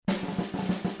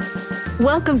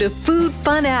Welcome to Food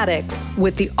Fun Addicts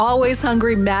with the always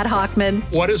hungry Matt Hockman.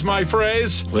 What is my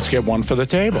phrase? Let's get one for the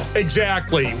table.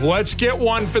 Exactly. Let's get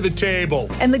one for the table.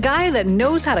 And the guy that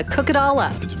knows how to cook it all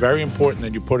up. It's very important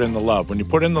that you put in the love. When you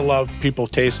put in the love, people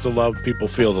taste the love, people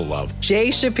feel the love. Jay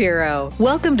Shapiro.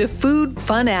 Welcome to Food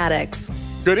Fun Addicts.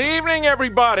 Good evening,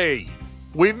 everybody.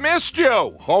 We've missed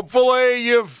you. Hopefully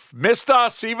you've missed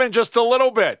us even just a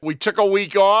little bit. We took a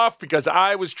week off because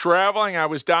I was traveling. I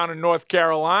was down in North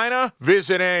Carolina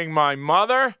visiting my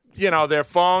mother. You know, their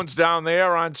phones down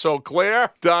there aren't so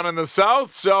clear down in the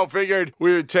south, so figured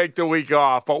we would take the week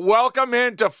off. But welcome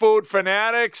into Food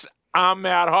Fanatics. I'm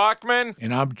Matt Hockman.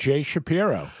 And I'm Jay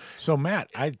Shapiro. So, Matt,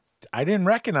 I didn't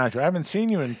recognize you. I haven't seen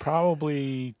you in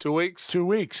probably 2 weeks. 2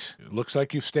 weeks. It looks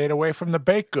like you've stayed away from the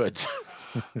baked goods.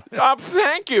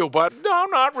 Thank you, but no,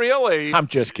 not really. I'm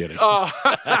just kidding.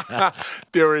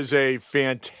 There is a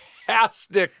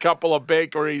fantastic couple of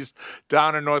bakeries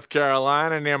down in North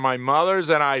Carolina near my mother's,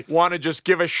 and I want to just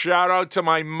give a shout out to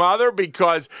my mother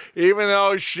because even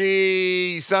though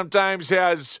she sometimes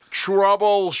has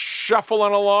trouble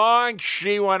shuffling along,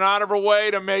 she went out of her way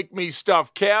to make me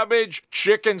stuffed cabbage,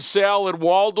 chicken salad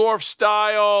Waldorf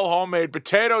style, homemade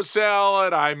potato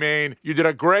salad. I mean, you did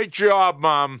a great job,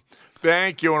 Mom.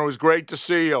 Thank you, and it was great to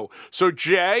see you. So,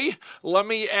 Jay, let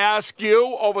me ask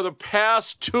you, over the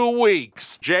past 2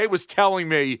 weeks, Jay was telling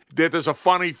me that there's a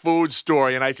funny food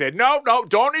story, and I said, no,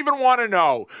 don't even want to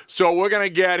know. So we're going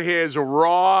to get his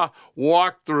raw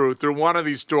walkthrough through one of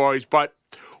these stories, but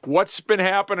what's been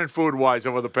happening food-wise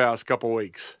over the past couple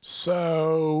weeks?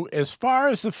 So, as far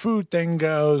as the food thing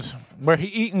goes, we're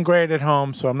eating great at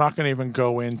home, so I'm not going to even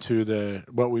go into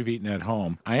what we've eaten at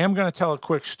home. I am going to tell a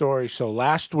quick story. So,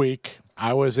 last week,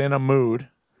 I was in a mood.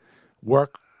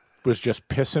 Work was just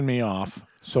pissing me off.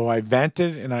 So, I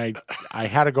vented, and I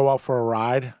had to go out for a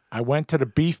ride. I went to the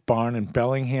Beef Barn in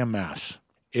Bellingham, Mass.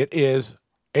 It is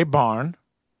a barn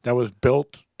that was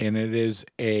built, and it is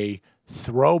a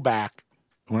throwback.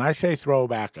 When I say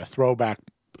throwback, a throwback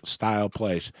style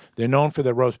place. They're known for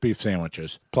their roast beef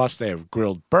sandwiches. Plus, they have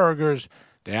grilled burgers.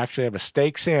 They actually have a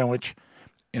steak sandwich,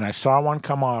 and I saw one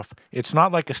come off. It's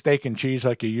not like a steak and cheese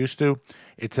like you used to.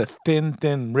 It's a thin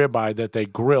ribeye that they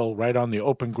grill right on the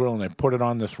open grill, and they put it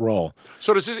on this roll.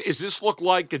 So does this look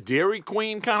like a Dairy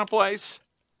Queen kind of place?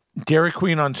 Dairy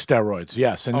Queen on steroids,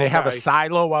 yes. And they have a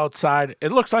silo outside.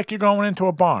 It looks like you're going into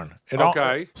a barn.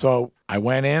 So I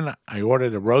went in, I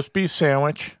ordered a roast beef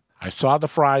sandwich. I saw the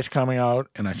fries coming out,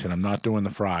 and I said, I'm not doing the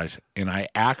fries. And I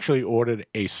actually ordered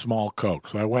a small Coke.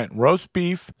 So I went roast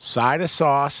beef, side of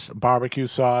sauce, barbecue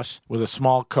sauce, with a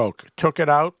small Coke. Took it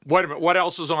out. Wait a minute. What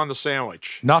else is on the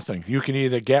sandwich? Nothing. You can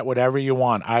either get whatever you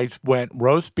want. I went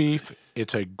roast beef.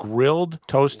 It's a grilled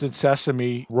toasted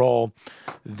sesame roll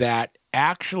that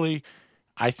actually,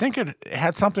 I think it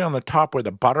had something on the top where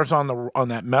the butter's on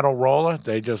that metal roller.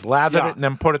 They just lathered it and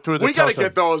then put it through the toaster. We got to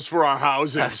get those for our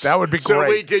houses. That would be great. So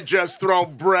we could just throw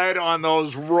bread on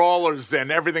those rollers and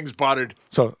everything's buttered.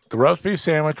 So the roast beef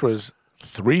sandwich was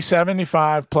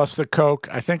 $3.75 plus the Coke.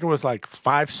 I think it was like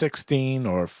 $5.16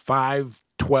 or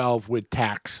 $5.12 with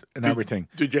tax and everything.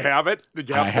 Did you have it? Did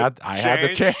you have I had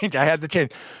the change. I had the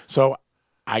change. So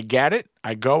I get it.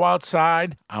 I go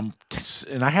outside.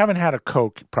 And I haven't had a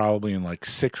Coke probably in like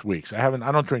 6 weeks. I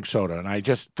don't drink soda, and I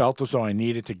just felt as though I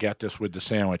needed to get this with the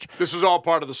sandwich. This is all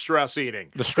part of the stress eating.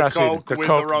 The Coke with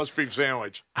the roast beef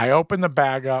sandwich. I open the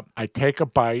bag up. I take a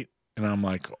bite, and I'm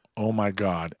like, oh my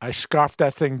God. I scarfed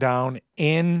that thing down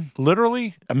in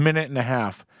literally a minute and a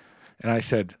half. And I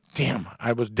said, damn,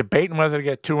 I was debating whether to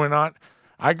get two or not.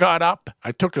 I got up.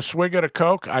 I took a swig of the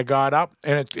Coke. I got up,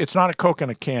 and it's not a Coke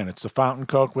in a can. It's the fountain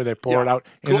Coke where they pour it out.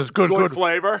 And it's good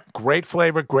flavor. Great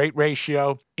flavor, great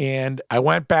ratio. And I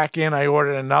went back in. I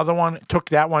ordered another one. Took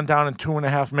that one down in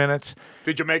 2.5 minutes.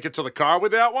 Did you make it to the car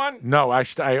with that one? No, I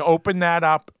opened that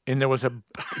up, and there was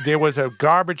a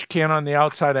garbage can on the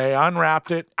outside. I unwrapped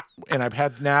it, and I've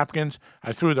had napkins.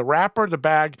 I threw the wrapper, the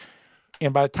bag,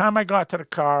 and by the time I got to the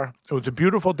car, it was a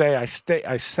beautiful day. I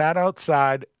sat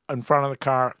outside in front of the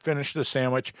car, finished the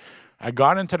sandwich. I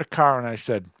got into the car and I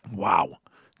said, wow,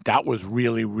 that was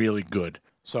really, really good.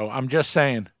 So I'm just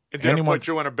saying. Did it put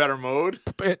you in a better mood?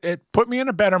 It put me in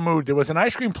a better mood. There was an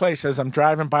ice cream place as I'm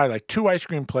driving by, like 2 ice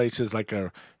cream places, like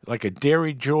a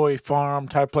Dairy Joy farm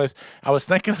type place. I was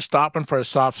thinking of stopping for a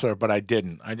soft serve, but I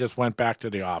didn't. I just went back to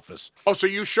the office. Oh, so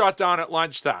you shot down at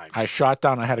lunchtime? I shot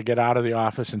down. I had to get out of the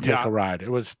office and take a ride. It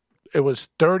was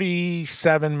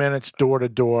 37 minutes door to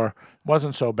door.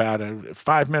 Wasn't so bad.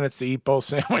 5 minutes to eat both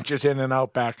sandwiches in and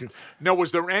out back. Now,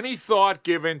 was there any thought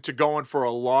given to going for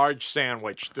a large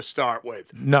sandwich to start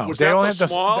with? No. Was that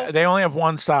small? They only have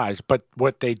one size. But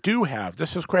what they do have,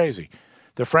 this is crazy,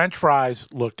 The French fries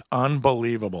looked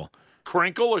unbelievable.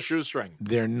 Crinkle or shoestring?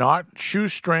 They're not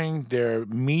shoestring. They're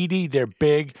meaty. They're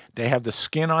big. They have the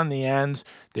skin on the ends.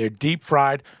 They're deep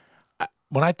fried.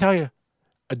 When I tell you,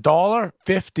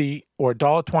 $1.50 or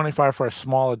 $1.25 for a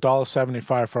small,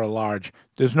 $1.75 for a large,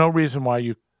 there's no reason why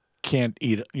you can't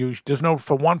eat it. There's no,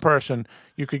 for one person,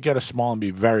 you could get a small and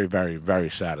be very, very, very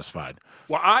satisfied.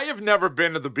 Well, I have never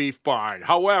been to the Beef Barn.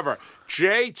 However,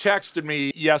 Jay texted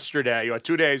me yesterday or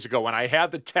 2 days ago when I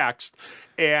had the text,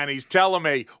 and he's telling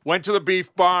me, went to the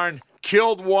Beef Barn,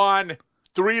 killed one,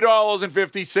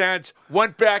 $3.50,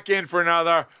 went back in for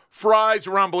another. Fries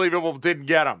were unbelievable, didn't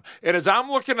get them. And as I'm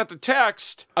looking at the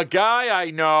text, a guy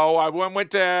I know, I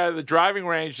went to the driving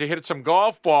range to hit some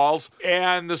golf balls,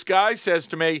 and this guy says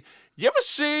to me, you ever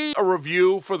see a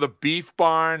review for the Beef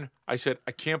Barn? I said,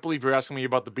 I can't believe you're asking me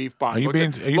about the Beef Barn. Are you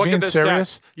being serious?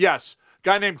 Text. Yes.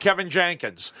 Guy named Kevin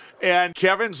Jenkins. And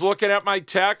Kevin's looking at my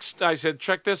text. I said,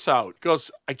 check this out. He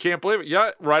goes, I can't believe it. Yeah,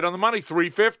 right on the money,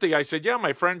 $3.50. I said, yeah,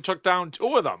 my friend took down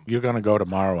 2 of them. You're going to go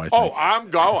tomorrow, I think. Oh,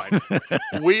 I'm going.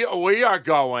 we are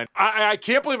going. I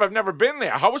can't believe I've never been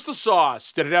there. How was the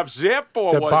sauce? Did it have zip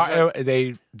or was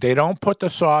it? They don't put the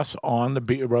sauce on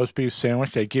the roast beef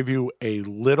sandwich. They give you a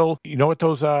little, you know what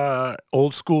those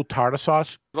old school tartar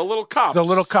sauce? The little cups. The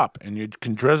little cup. And you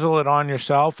can drizzle it on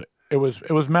yourself. It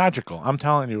was magical. I'm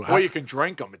telling you. Well, you can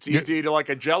drink them. It's easy to eat like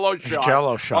a Jello shot.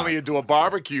 Jello shot. Only you do a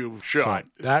barbecue shot.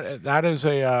 So that is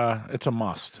it's a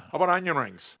must. How about onion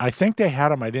rings? I think they had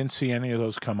them. I didn't see any of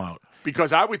those come out.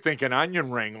 Because I would think an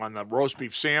onion ring on the roast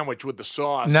beef sandwich with the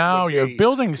sauce. No, you're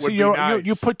building. See, nice.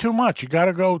 you put too much. You got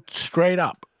to go straight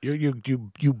up.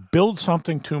 You build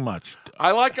something too much.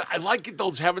 I like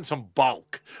those having some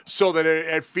bulk so that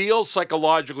it feels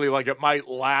psychologically like it might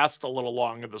last a little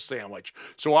longer, the sandwich.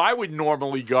 So I would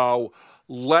normally go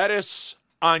lettuce,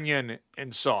 onion,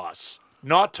 and sauce.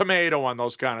 Not tomato on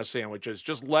those kind of sandwiches.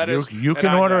 Just lettuce. You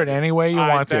can order it any way you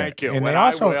want. Thank you. And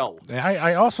I will.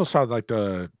 I also saw like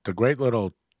the great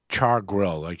little char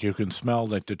grill. Like you can smell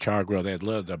like the char grill. They had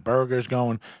the burgers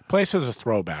going. Place is a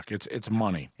throwback. It's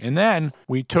money. And then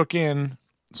we took in.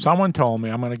 Someone told me,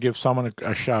 I'm going to give someone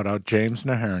a shout out, James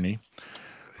Naherney,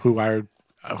 who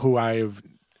I have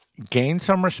gained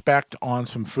some respect on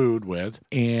some food with,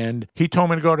 and he told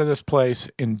me to go to this place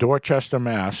in Dorchester,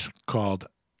 Mass, called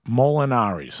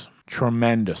Molinari's.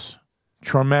 Tremendous.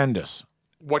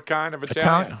 What kind of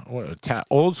Italian?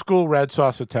 Old school red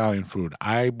sauce Italian food.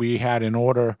 We had an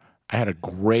order. I had a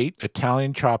great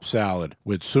Italian chopped salad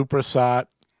with supersat,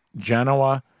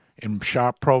 Genoa, and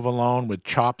sharp provolone with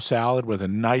chopped salad with a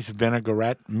nice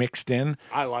vinaigrette mixed in.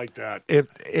 I like that.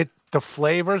 The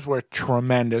flavors were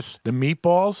tremendous. The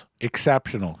meatballs,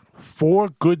 exceptional. 4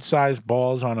 good-sized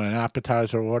balls on an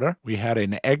appetizer order. We had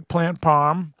an eggplant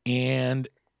parm and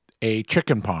a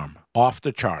chicken parm. Off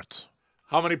the charts.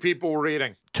 How many people were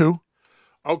eating? 2.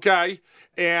 Okay.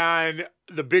 And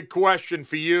the big question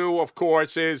for you, of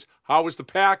course, is how was the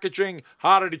packaging?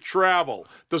 How did it travel?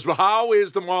 How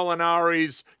is the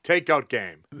Molinari's takeout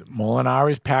game?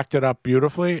 Molinari's packed it up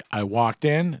beautifully. I walked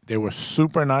in. They were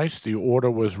super nice. The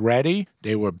order was ready.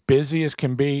 They were busy as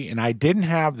can be. And I didn't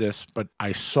have this, but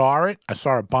I saw it. I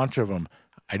saw a bunch of them.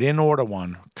 I didn't order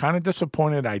one. Kind of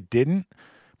disappointed I didn't,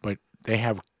 but they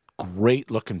have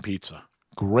great-looking pizza.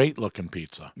 Great-looking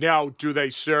pizza. Now, do they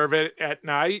serve it at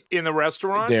night in the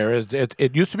restaurant? There is.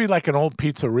 It used to be like an old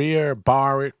pizzeria,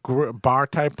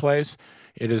 bar-type place.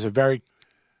 It is a very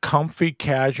comfy,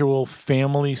 casual,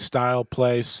 family-style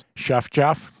place. Chef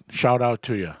Jeff, shout out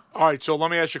to you. All right, so let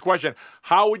me ask you a question.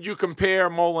 How would you compare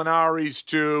Molinari's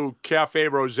to Cafe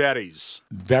Rossetti's?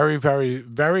 Very, very,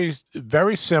 very,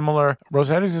 very similar.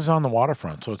 Rossetti's is on the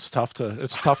waterfront, so it's tough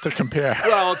to compare.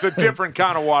 Well, it's a different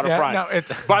kind of waterfront. Yeah,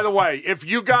 no, by the way, if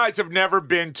you guys have never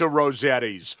been to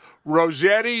Rossetti's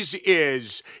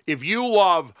is, if you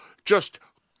love just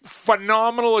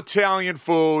phenomenal Italian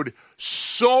food,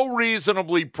 so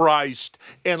reasonably priced,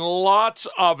 and lots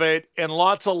of it, and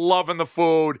lots of love in the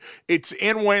food. It's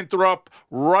in Winthrop,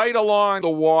 right along the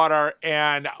water,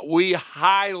 and we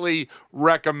highly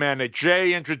recommend it.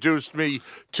 Jay introduced me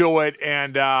to it,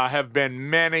 and have been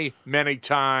many, many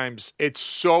times. It's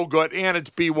so good, and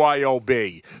it's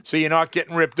BYOB, so you're not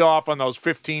getting ripped off on those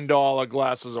 $15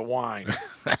 glasses of wine.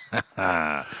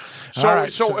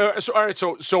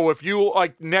 So if you,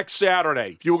 like, next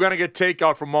Saturday, if you were going to get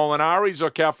takeout from Molinari's or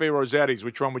Cafe Rossetti's,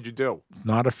 which one would you do?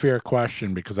 Not a fair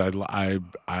question because I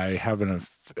have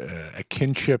a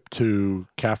kinship to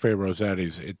Cafe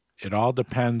Rossetti's. It all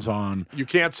depends on. You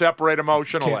can't separate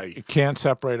emotionally. Can't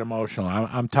separate emotionally.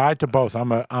 I'm tied to both.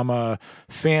 I'm a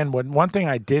fan. One thing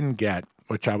I didn't get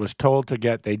which I was told to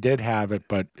get. They did have it,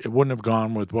 but it wouldn't have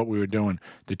gone with what we were doing.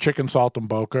 The chicken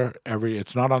saltimbocca,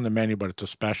 it's not on the menu, but it's a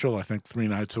special, I think 3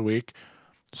 nights a week,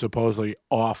 supposedly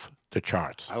off the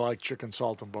charts. I like chicken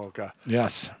saltimbocca.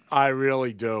 Yes. I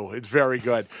really do. It's very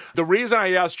good. The reason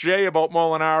I asked Jay about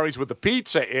Molinari's with the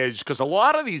pizza is because a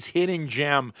lot of these hidden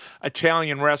gem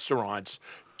Italian restaurants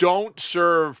don't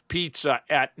serve pizza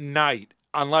at night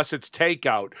unless it's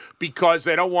takeout because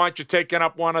they don't want you taking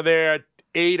up one of their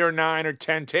 8 or 9 or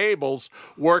 10 tables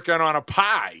working on a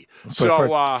pie. For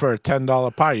a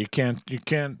 $10 pie, you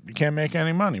can't make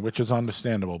any money, which is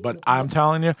understandable. But I'm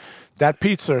telling you, that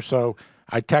pizza. So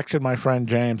I texted my friend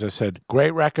James. I said,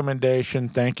 "Great recommendation.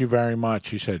 Thank you very much."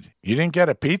 He said, "You didn't get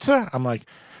a pizza?" I'm like,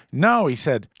 "No." He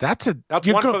said, "That's one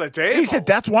for the table." He said,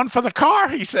 "That's one for the car."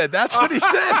 He said, "That's what he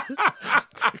said."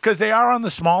 Because they are on the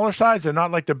smaller sides. They're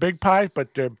not like the big pies,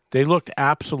 but they looked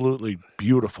absolutely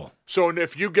beautiful. So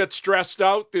if you get stressed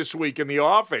out this week in the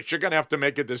office, you're going to have to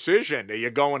make a decision. Are you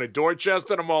going to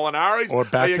Dorchester to Molinari's? Or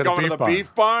back Are you to going the to the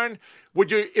Beef Barn?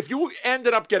 If you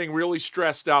ended up getting really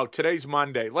stressed out, today's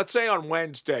Monday, let's say on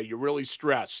Wednesday you're really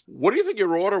stressed, what do you think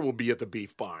your order will be at the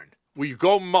Beef Barn? Will you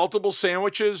go multiple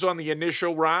sandwiches on the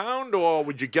initial round, or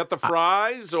would you get the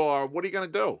fries, or what are you going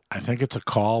to do? I think it's a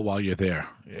call while you're there.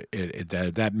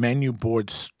 That menu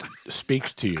board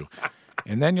speaks to you.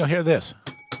 And then you'll hear this,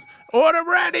 "Order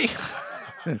ready."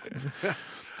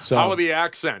 So how are the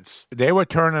accents? They were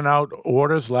turning out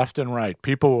orders left and right.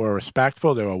 People were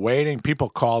respectful. They were waiting. People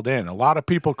called in. A lot of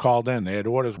people called in. They had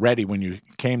orders ready when you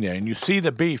came there. And you see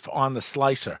the beef on the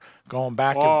slicer going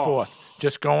back and forth,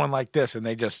 just going like this. And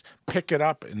they just pick it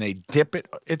up and they dip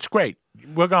it. It's great.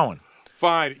 We're going.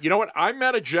 Fine. You know what? I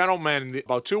met a gentleman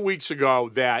about 2 weeks ago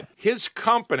that his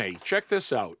company, check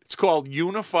this out, it's called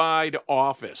Unified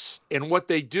Office. And what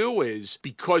they do is,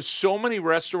 because so many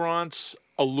restaurants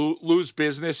lose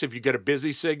business if you get a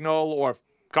busy signal or if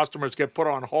customers get put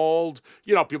on hold,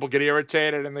 people get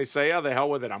irritated and they say, "Oh, the hell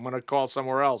with it, I'm going to call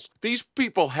somewhere else." These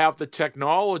people have the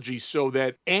technology so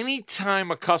that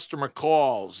anytime a customer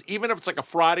calls, even if it's like a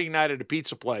Friday night at a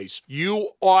pizza place, you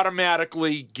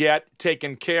automatically get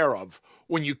taken care of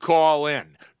when you call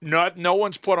in. No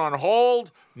one's put on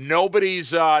hold.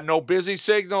 Nobody's, no busy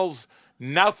signals,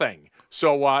 nothing.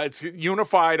 So it's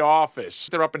Unified Office.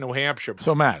 They're up in New Hampshire.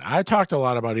 So, Matt, I talked a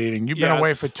lot about eating. You've been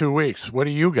away for 2 weeks. What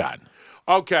do you got?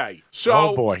 Okay. So,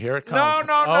 oh, boy, here it comes.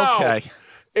 No. Okay.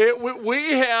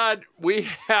 We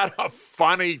had a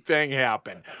funny thing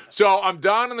happen. So I'm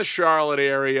down in the Charlotte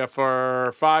area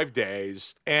for 5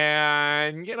 days,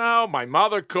 and my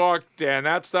mother cooked, and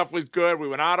that stuff was good. We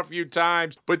went out a few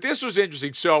times, but this was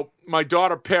interesting. So my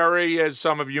daughter Perry, as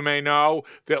some of you may know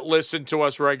that listen to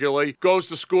us regularly, goes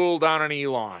to school down in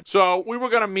Elon. So we were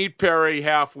going to meet Perry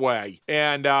halfway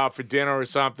and for dinner or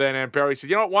something. And Perry said,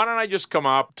 why don't I just come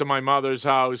up to my mother's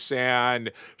house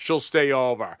and she'll stay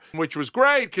over, which was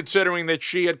great considering that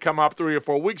she had come up 3 or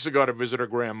 4 weeks ago to visit her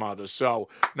grandmother. So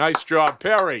nice job,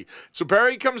 Perry. So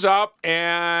Perry comes up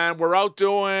and we're out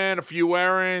doing a few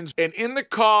errands. And in the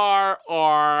car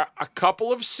are a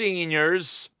couple of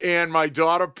seniors and my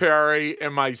daughter Perry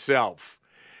and myself.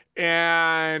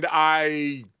 And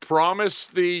I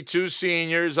promised the 2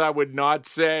 seniors I would not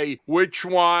say which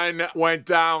one went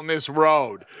down this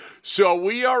road. So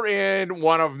we are in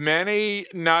one of many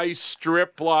nice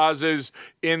strip plazas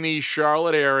in the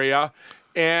Charlotte area.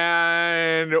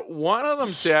 And one of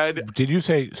them said... Did you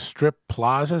say strip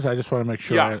plazas? I just want to make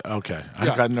sure. Yeah. Okay. I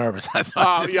got nervous. I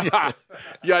thought,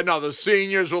 no, the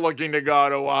seniors were looking to go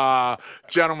to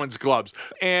gentlemen's clubs.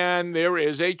 And there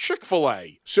is a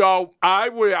Chick-fil-A. So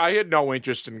I had no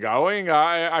interest in going.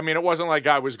 I mean, it wasn't like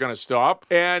I was going to stop.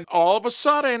 And all of a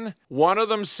sudden, one of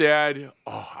them said,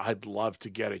 "Oh, I'd love to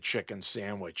get a chicken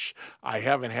sandwich. I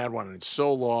haven't had one in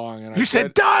so long." And you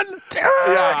said, "Done."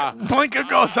 Yeah. Blinker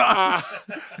goes on.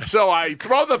 So I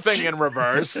throw the thing in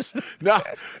reverse.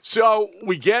 So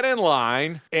we get in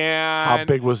line, and how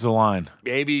big was the line?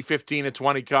 Maybe 15 to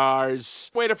 20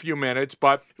 cars. Wait a few minutes,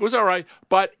 but it was all right.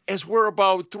 But as we're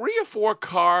about 3 or 4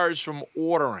 cars from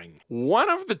ordering, one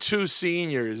of the 2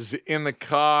 seniors in the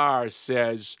car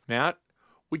says, "Matt,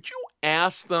 would you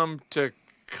ask them to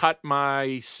cut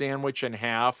my sandwich in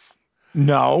half?"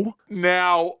 No.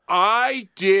 Now, I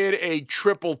did a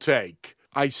triple take.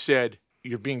 I said,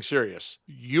 "You're being serious.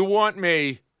 You want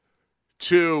me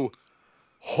to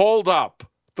hold up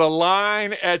the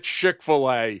line at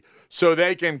Chick-fil-A so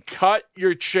they can cut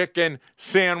your chicken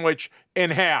sandwich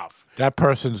in half?" That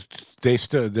person's,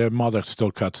 their mother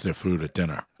still cuts their food at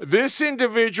dinner. This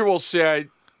individual said,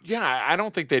 yeah, I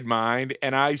don't think they'd mind.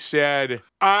 And I said,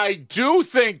 I do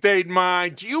think they'd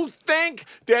mind. Do you think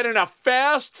that in a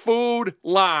fast food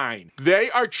line, they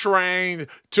are trained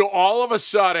to all of a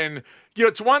sudden,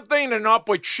 it's one thing to not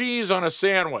put cheese on a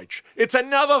sandwich. It's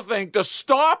another thing to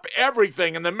stop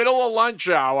everything in the middle of lunch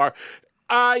hour.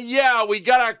 Yeah, we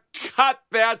got to cut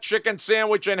that chicken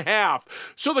sandwich in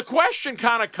half. So the question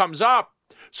kind of comes up.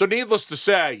 So needless to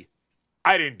say,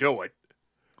 I didn't do it.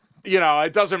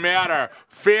 It doesn't matter.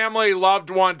 Family, loved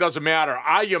one, doesn't matter.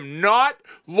 I am not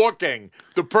looking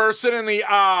the person in the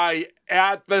eye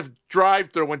at the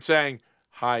drive-thru and saying,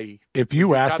 hi. If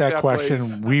you asked that question,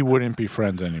 place? We wouldn't be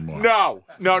friends anymore. No.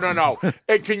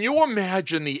 And can you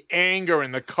imagine the anger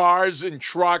in the cars and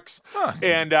trucks?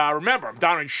 And remember, I'm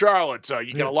down in Charlotte, so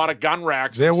you get a lot of gun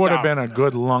racks. There would have been a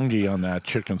good lungie on that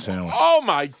chicken sandwich. Oh,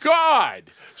 my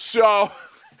God.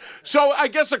 So I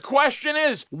guess the question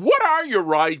is, what are your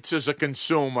rights as a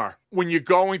consumer when you're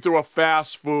going through a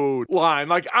fast food line?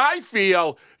 Like, I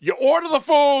feel you order the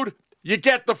food, you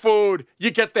get the food, you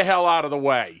get the hell out of the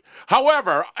way.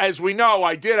 However, as we know,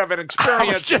 I did have an experience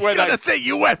I was just where going to say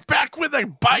you went back with a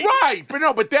bite. Right,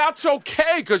 but that's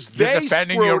okay because they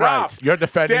defending your screwed up. rights. You're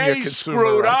defending your They consumer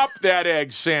screwed rights. up that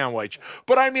egg sandwich.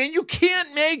 But I mean, you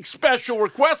can't make special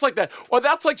requests like that. Or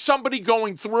that's like somebody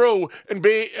going through and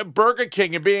being Burger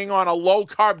King and being on a low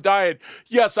carb diet.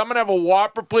 Yes, I'm gonna have a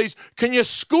Whopper, please. Can you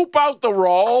scoop out the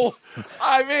roll?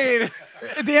 I mean.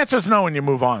 The answer is no when you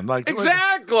move on. Like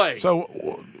Exactly.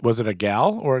 So, was it a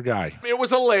gal or a guy? It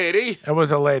was a lady. It was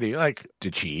a lady. Like,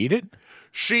 did she eat it?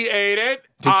 She ate it.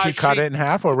 Did she cut it in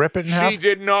half or rip it in half? She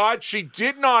did not. She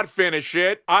did not finish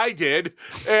it. I did.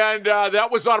 And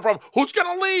that was not a problem. Who's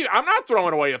going to leave? I'm not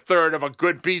throwing away a third of a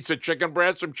good piece of chicken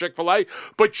breast from Chick-fil-A.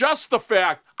 But just the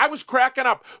fact, I was cracking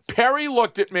up. Perry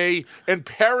looked at me, and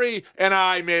Perry and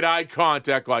I made eye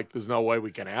contact like, there's no way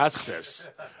we can ask this.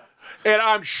 And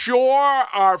I'm sure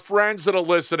our friends that are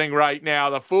listening right now,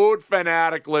 the food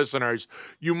fanatic listeners,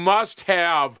 you must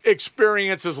have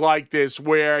experiences like this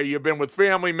where you've been with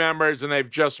family members and they've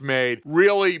just made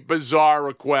really bizarre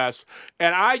requests.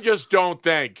 And I just don't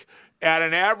think at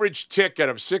an average ticket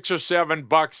of $6 or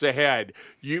 $7 a head,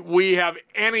 we have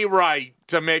any right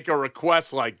to make a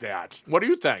request like that. What do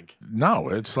you think? No,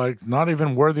 it's like not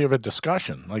even worthy of a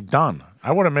discussion. Like, done.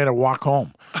 I would have made a walk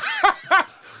home.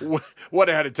 Would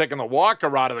have had to taken the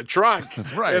walker out of the trunk.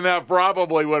 Right. And that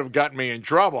probably would have gotten me in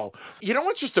trouble. You know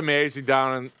what's just amazing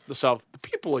down in the South? The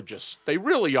people are they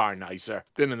really are nicer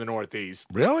than in the Northeast.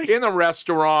 Really? In the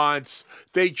restaurants,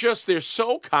 they're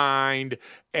so kind.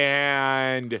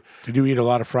 And Did you eat a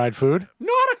lot of fried food?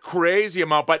 not a crazy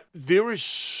amount, but there is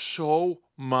so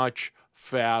much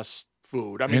fast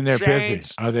food. I mean, And they're chains,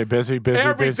 busy. Are they busy?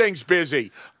 everything's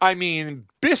busy. I mean,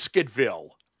 Biscuitville.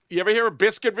 You ever hear of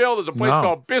Biscuitville? There's a place No.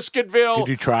 called Biscuitville. Did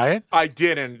you try it? I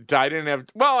didn't have.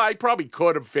 Well, I probably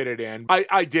could have fit it in.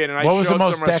 I did, and I What was showed the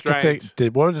most some restraint.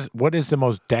 decadent? What is the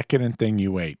most decadent thing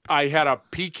you ate? I had a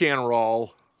pecan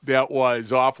roll that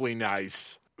was awfully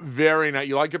nice, very nice.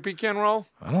 You like a pecan roll?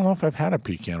 I don't know if I've had a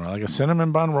pecan roll, like a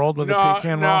cinnamon bun rolled with a No,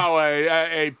 pecan roll. no,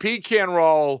 a pecan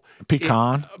roll.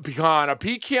 Pecan. A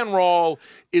pecan roll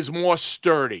is more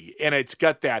sturdy, and it's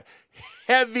got that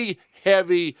heavy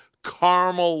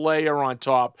caramel layer on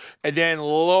top and then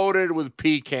loaded with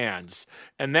pecans.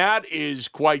 And that is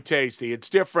quite tasty. It's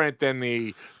different than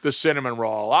the cinnamon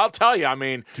roll. I'll tell you, I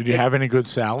mean. Did you have any good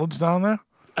salads down there?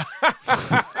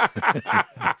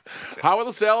 How are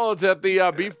the salads at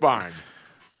the Beef Barn?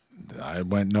 I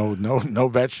went no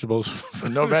vegetables,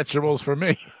 no vegetables for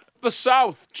me. The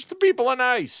South, just the people are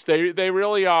nice. They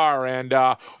really are. And,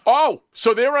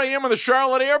 so there I am in the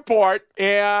Charlotte airport.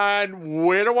 And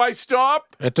where do I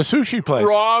stop? At the sushi place.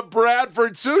 Rob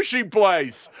Bradford Sushi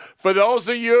Place. For those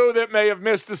of you that may have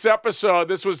missed this episode,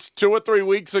 this was 2 or 3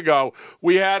 weeks ago.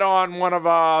 We had on one of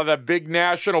the big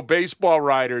national baseball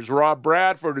writers, Rob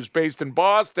Bradford, who's based in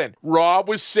Boston. Rob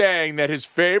was saying that his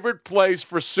favorite place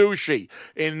for sushi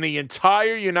in the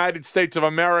entire United States of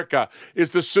America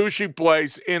is the sushi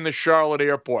place in the Charlotte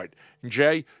airport. And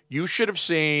Jay, you should have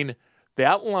seen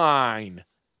that line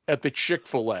at the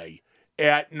Chick-fil-A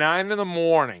at 9 in the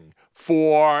morning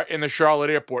in the Charlotte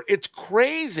airport. It's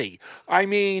crazy. I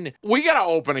mean, we got to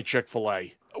open a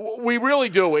Chick-fil-A. We really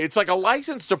do. It's like a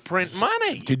license to print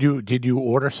money. Did you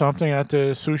order something at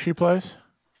the sushi place?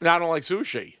 I don't like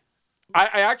sushi. I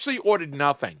actually ordered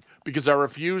nothing. because I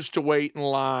refuse to wait in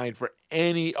line for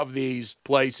any of these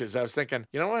places. I was thinking,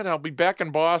 you know what? I'll be back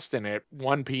in Boston at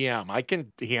 1 p.m. I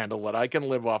can handle it. I can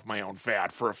live off my own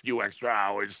fat for a few extra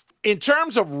hours. In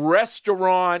terms of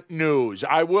restaurant news,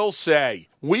 I will say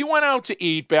we went out to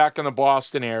eat back in the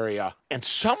Boston area, and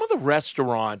some of the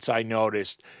restaurants I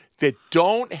noticed that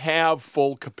don't have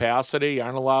full capacity,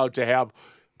 aren't allowed to have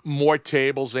more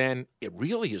tables in, it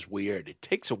really is weird. It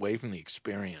takes away from the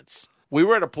experience. We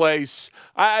were at a place,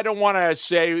 I don't want to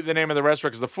say the name of the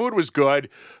restaurant because the food was good,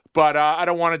 but I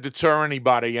don't want to deter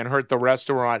anybody and hurt the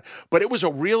restaurant. But it was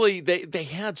a really, they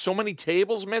had so many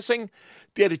tables missing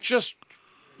that it just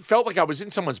felt like I was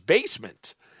in someone's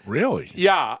basement. Really?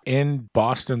 Yeah. In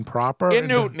Boston proper? In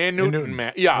Newton,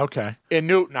 man. Yeah. Okay. In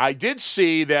Newton. I did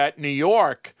see that New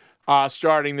York,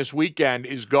 starting this weekend,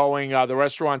 is going, the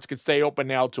restaurants can stay open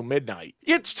now till midnight.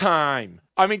 It's time.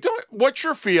 I mean, what's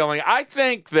your feeling? I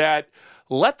think that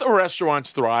let the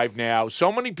restaurants thrive now.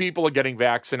 So many people are getting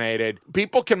vaccinated.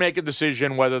 People can make a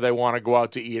decision whether they want to go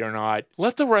out to eat or not.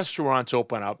 Let the restaurants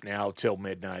open up now till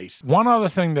midnight. One other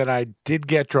thing that I did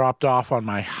get dropped off on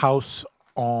my house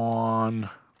on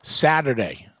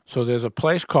Saturday. So there's a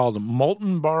place called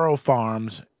Moultonborough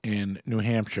Farms in New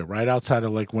Hampshire, right outside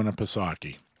of Lake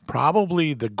Winnipesaukee.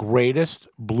 Probably the greatest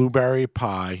blueberry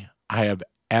pie I have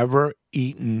ever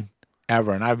eaten,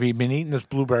 ever. And I've been eating this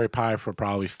blueberry pie for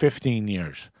probably 15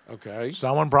 years. Okay.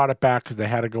 Someone brought it back because they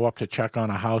had to go up to check on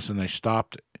a house, and they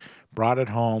stopped, brought it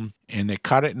home, and they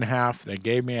cut it in half. They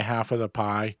gave me a half of the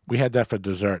pie. We had that for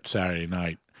dessert Saturday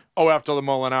night. Oh, after the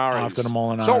Molinari's. After the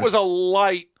Molinari's. So it was a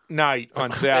light night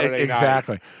on Saturday night.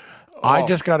 Exactly. I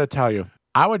just got to tell you,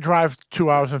 I would drive 2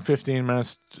 hours and 15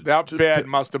 minutes. That bed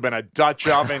must have been a Dutch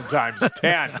oven times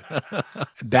 10.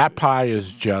 That pie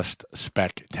is just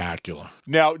spectacular.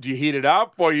 Now, do you heat it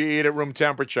up or you eat at room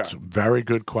temperature? Very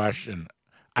good question.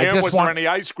 And was there any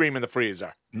ice cream in the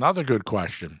freezer? Another good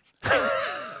question.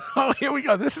 Oh, here we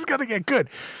go. This is going to get good.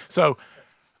 So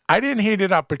I didn't heat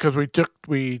it up because we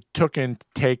took in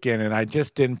take-in, and I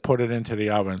just didn't put it into the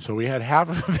oven. So we had half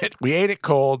of it. We ate it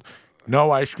cold.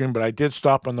 No ice cream, but I did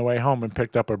stop on the way home and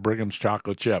picked up a Brigham's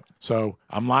chocolate chip. So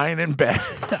I'm lying in bed.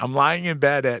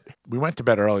 We went to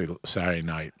bed early Saturday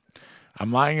night.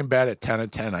 I'm lying in bed at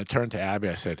 10:10. I turned to Abby.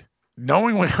 I said,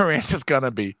 knowing what her answer's going to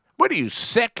be, what are you,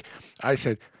 sick? I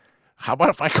said, how about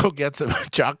if I go get some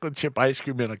chocolate chip ice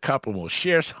cream in a cup and we'll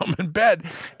share some in bed?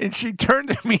 And she turned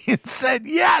to me and said,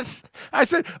 yes. I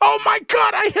said, oh, my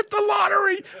God, I hit the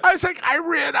lottery. I was like, I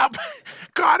ran up,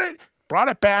 got it, brought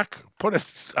it back, put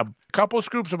a couple of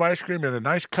scoops of ice cream in a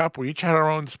nice cup. We each had our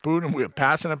own spoon, and we were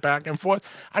passing it back and forth.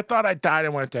 I thought I died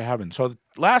and went to heaven. So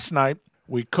last night,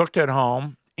 we cooked at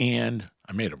home, and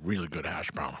I made a really good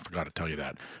hash brown. I forgot to tell you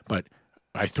that. But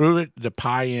I threw the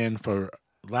pie in for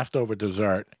leftover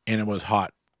dessert, and it was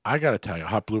hot. I got to tell you,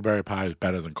 hot blueberry pie is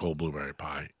better than cold blueberry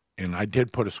pie. And I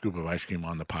did put a scoop of ice cream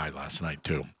on the pie last night,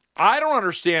 too. I don't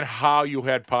understand how you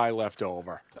had pie left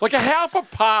over. Like a half a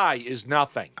pie is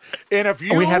nothing. And if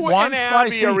you and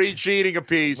Abby are each eating a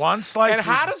piece, one slice, and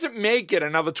how does it make it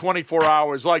another 24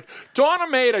 hours? Like Donna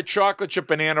made a chocolate chip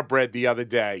banana bread the other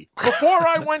day. Before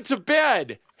I went to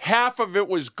bed, half of it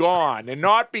was gone. And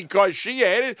not because she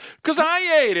ate it, because I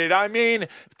ate it. I mean,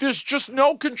 there's just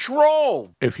no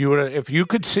control. If you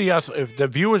could see us, if the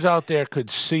viewers out there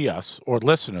could see us, or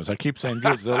listeners, I keep saying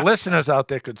viewers, the listeners out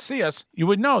there could see us, you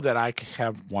would know that I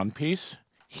have one piece.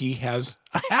 He has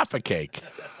a half a cake.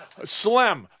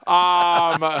 Slim.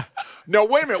 No,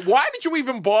 wait a minute. Why did you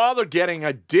even bother getting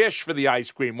a dish for the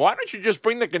ice cream? Why don't you just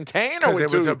bring the container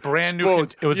with it was a brand new.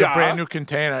 It was a brand new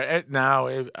container.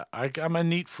 I'm a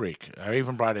neat freak. I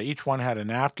even brought it. Each one had a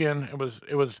napkin.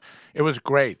 It was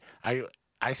great.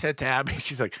 I said to Abby,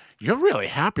 she's like, you're really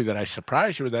happy that I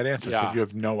surprised you with that answer. I said, you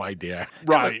have no idea.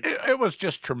 Right. It was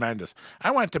just tremendous. I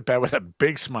went to bed with a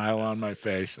big smile on my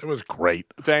face. It was great.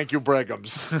 Thank you,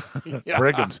 Brigham's. Yeah.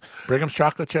 Brigham's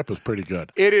chocolate chip was pretty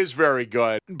good. It is very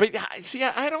good. But see,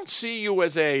 I don't see you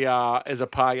as a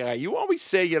pie guy. You always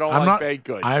say you don't like baked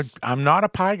goods. I'm not a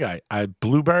pie guy.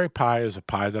 Blueberry pie is a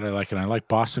pie that I like, and I like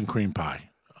Boston cream pie.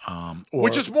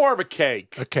 Which is more of a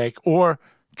cake. A cake, or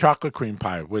chocolate cream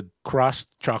pie with crust,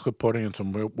 chocolate pudding, and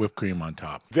some whipped cream on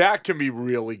top. That can be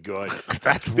really good.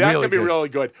 That can be really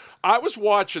good. I was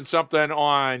watching something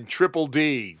on Triple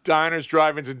D, Diners,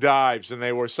 Drive-Ins, and Dives, and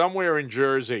they were somewhere in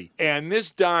Jersey. And this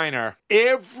diner,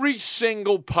 every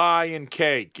single pie and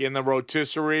cake in the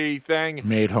rotisserie thing,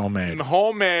 made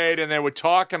homemade. And they were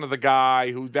talking to the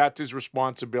guy who that's his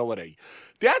responsibility.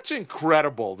 That's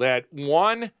incredible that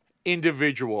one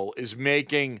individual is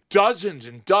making dozens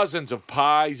and dozens of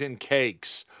pies and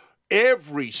cakes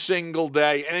every single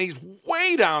day, and he's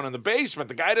way down in the basement.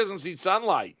 The guy doesn't see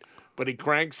sunlight, but he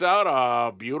cranks out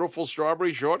a beautiful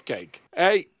strawberry shortcake.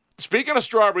 Hey, speaking of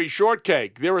strawberry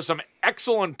shortcake, there are some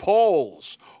excellent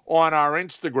polls on our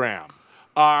Instagram.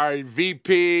 Our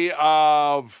VP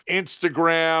of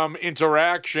Instagram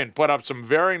interaction put up some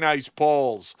very nice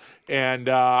polls, and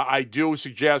I do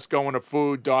suggest going to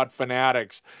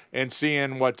food.fanatics and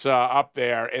seeing what's up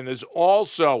there. And there's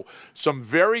also some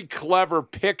very clever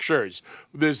pictures.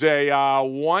 There's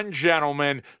one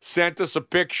gentleman sent us a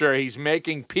picture. He's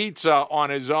making pizza on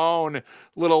his own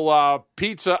little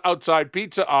outside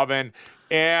pizza oven,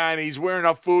 and he's wearing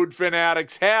a Food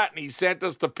Fanatics hat, and he sent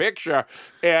us the picture,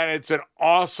 and it's an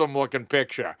awesome-looking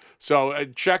picture. So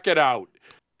check it out.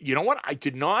 You know what I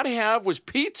did not have was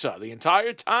pizza the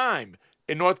entire time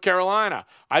in North Carolina.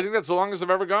 I think that's the longest I've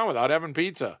ever gone without having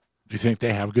pizza. Do you think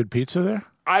they have good pizza there?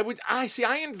 I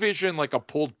envision like a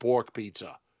pulled pork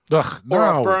pizza. Ugh, Or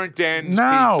no. a burnt ends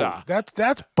pizza.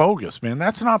 That's bogus, man.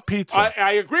 That's not pizza.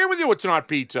 I agree with you, it's not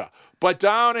pizza. But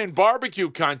down in barbecue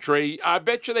country, I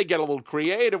bet you they get a little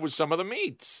creative with some of the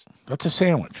meats. That's a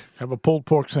sandwich. Have a pulled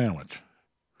pork sandwich.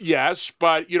 Yes,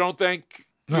 but you don't think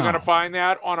you're No. going to find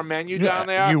that on a menu down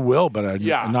there? You will, but I'm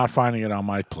Yeah. not finding it on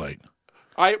my plate.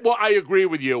 I agree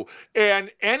with you.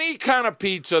 And any kind of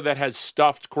pizza that has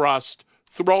stuffed crust,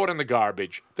 throw it in the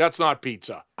garbage. That's not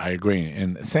pizza. I agree.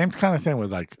 And same kind of thing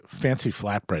with like fancy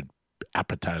flatbread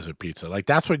appetizer pizza. Like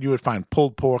that's what you would find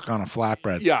pulled pork on a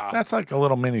flatbread. Yeah. That's like a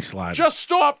little mini slider. Just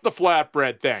stop the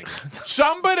flatbread thing.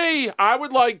 I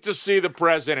would like to see the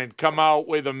president come out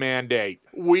with a mandate.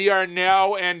 We are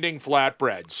now ending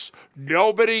flatbreads.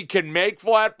 Nobody can make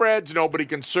flatbreads. Nobody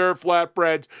can serve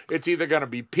flatbreads. It's either going to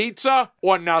be pizza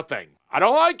or nothing. I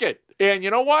don't like it. And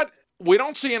you know what? We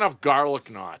don't see enough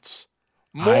garlic knots.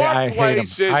 More I hate 'em.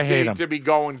 places I hate need 'em. to be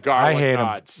going I garlic hate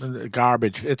knots. them.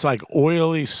 Garbage. It's like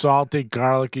oily, salty,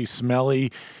 garlicky,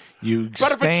 smelly.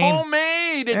 But if it's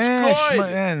homemade, it's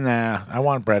good. Nah, I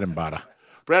want bread and butter.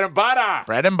 Bread and butter.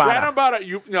 Bread and butter. Bread and butter.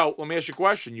 Let me ask you a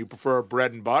question. You prefer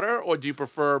bread and butter, or do you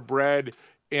prefer bread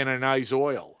in a nice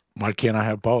oil? Why can't I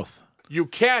have both? You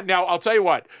can. Now, I'll tell you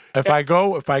what. If I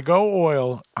go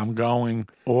oil, I'm going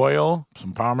oil,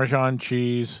 some Parmesan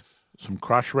cheese, some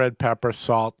crushed red pepper,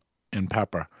 salt, and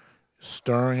pepper.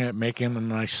 Stirring it, making a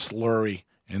nice slurry,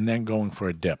 and then going for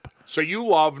a dip. So you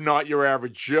love Not Your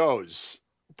Average Joe's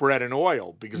bread and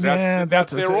oil because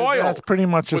that's their oil. That's pretty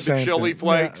much the with same the chili thing.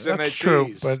 flakes and the that's true,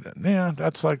 cheese. But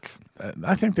that's like,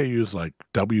 I think they use like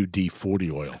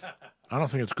WD-40 oil. I don't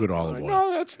think it's good olive oil.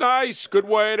 No, that's nice. Good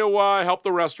way to help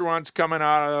the restaurants coming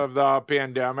out of the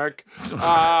pandemic.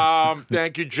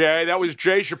 Thank you, Jay. That was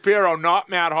Jay Shapiro, not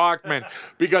Matt Hochman.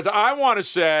 Because I want to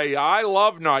say I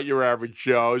love Not Your Average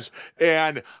Joe's.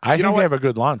 And I think know they what? have a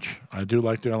good lunch. I do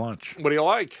like their lunch. What do you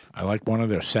like? I like one of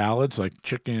their salads, like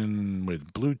chicken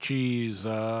with blue cheese,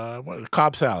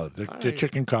 Cobb salad. The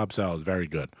chicken Cobb salad is very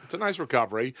good. It's a nice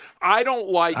recovery. I don't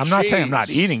like I'm cheese. not saying I'm not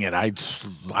eating it. I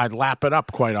lap it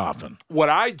up quite often. What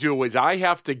I do is I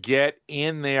have to get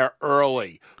in there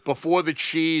early before the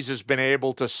cheese has been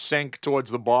able to sink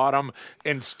towards the bottom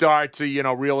and start to,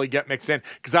 really get mixed in.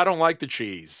 Because I don't like the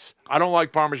cheese. I don't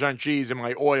like Parmesan cheese in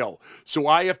my oil. So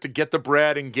I have to get the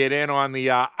bread and get in on the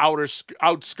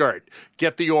outskirt,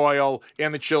 get the oil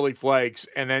and the chili flakes,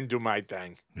 and then do my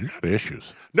thing. You got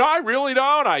issues. No, I really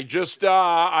don't. I just,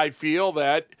 I feel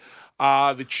that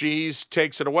the cheese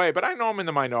takes it away. But I know I'm in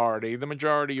the minority. The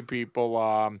majority of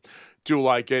people do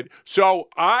like it. So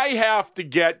I have to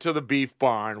get to the Beef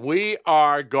Barn. We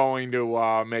are going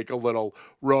to make a little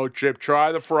road trip,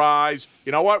 try the fries.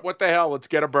 You know what? What the hell? Let's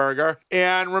get a burger.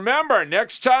 And remember,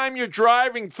 next time you're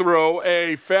driving through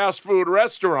a fast food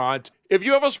restaurant, if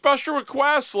you have a special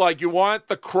request, like you want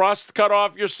the crust cut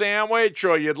off your sandwich,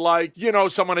 or you'd like,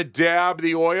 someone to dab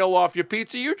the oil off your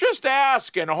pizza, you just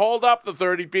ask and hold up the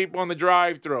 30 people in the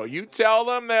drive-thru. You tell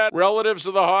them that relatives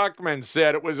of the Hochman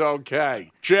said it was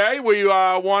okay. Jay, we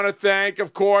want to thank,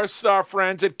 of course, our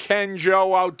friends at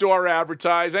Kenjo Outdoor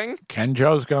Advertising.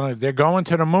 Kenjo's they're going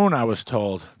to the moon, I was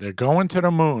told. They're going to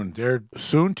the moon. They're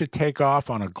soon to take off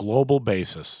on a global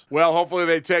basis. Well, hopefully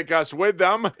they take us with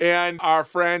them. And our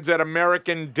friends at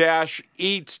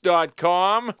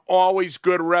American-Eats.com. Always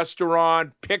good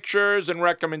restaurant pictures and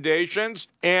recommendations.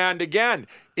 And again,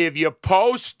 if you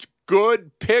post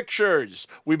good pictures,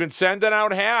 we've been sending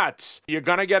out hats. You're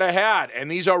going to get a hat.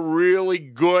 And these are really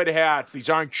good hats. These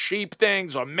aren't cheap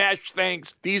things or mesh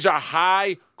things. These are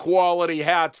high quality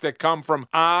hats that come from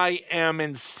IM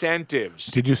Incentives.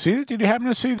 Did you see it? Did you happen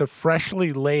to see the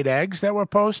freshly laid eggs that were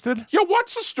posted? Yeah,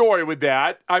 what's the story with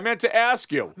that? I meant to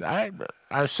ask you.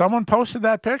 Someone posted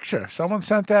that picture. Someone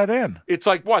sent that in. It's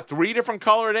like, what, 3 different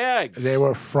colored eggs? They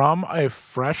were from a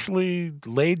freshly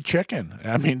laid chicken.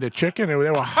 I mean, the chicken, they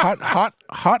were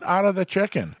hot out of the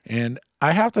chicken. And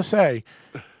I have to say,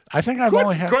 I think I've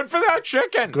only had... Good for that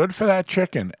chicken. Good for that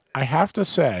chicken. I have to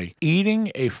say,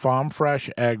 eating a farm fresh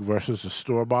egg versus a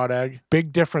store-bought egg,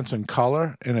 big difference in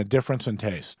color and a difference in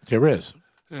taste. There is.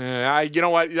 You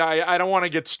know what? I don't want to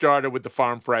get started with the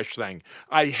farm fresh thing.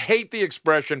 I hate the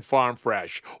expression farm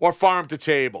fresh or farm to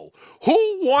table.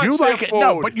 Who wants their food?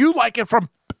 No, but you like it from,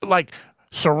 like,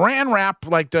 saran wrap,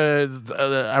 like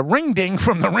a ring ding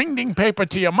from the ring ding paper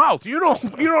to your mouth. You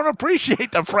don't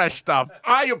appreciate the fresh stuff.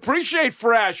 I appreciate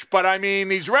fresh, but I mean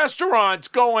these restaurants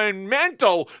going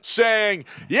mental saying,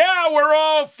 "Yeah, we're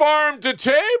all farm to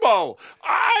table."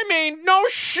 I mean, no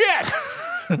shit.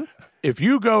 If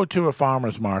you go to a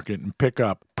farmer's market and pick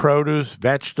up produce,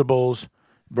 vegetables,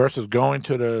 versus going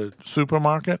to the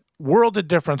supermarket, world of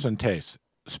difference in taste.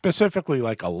 Specifically,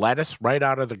 like a lettuce right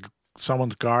out of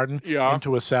someone's garden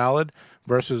into a salad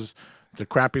versus the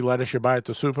crappy lettuce you buy at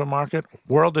the supermarket,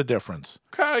 world of difference.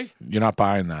 Okay. You're not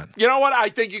buying that. You know what? I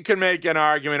think you can make an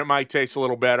argument it might taste a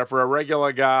little better. For a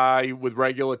regular guy with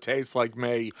regular taste like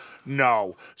me,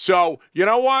 no. So, you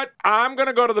know what? I'm going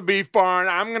to go to the Beef Barn.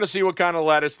 I'm going to see what kind of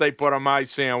lettuce they put on my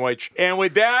sandwich. And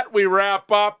with that, we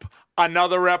wrap up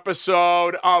another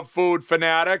episode of Food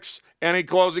Fanatics. Any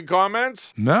closing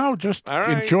comments? No, just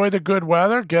enjoy the good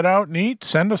weather, get out and eat,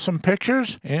 send us some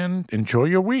pictures, and enjoy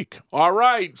your week. All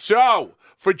right, so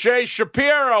for Jay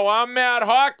Shapiro, I'm Matt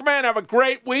Hochman. Have a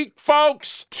great week,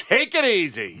 folks. Take it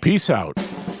easy. Peace out.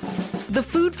 The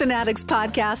Food Fanatics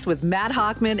Podcast with Matt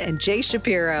Hochman and Jay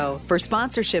Shapiro. For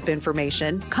sponsorship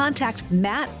information, contact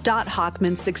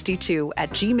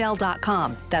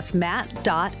matt.hochman62@gmail.com. That's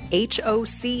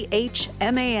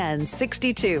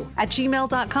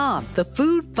matt.hochman62@gmail.com. The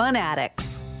Food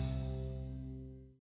Fanatics.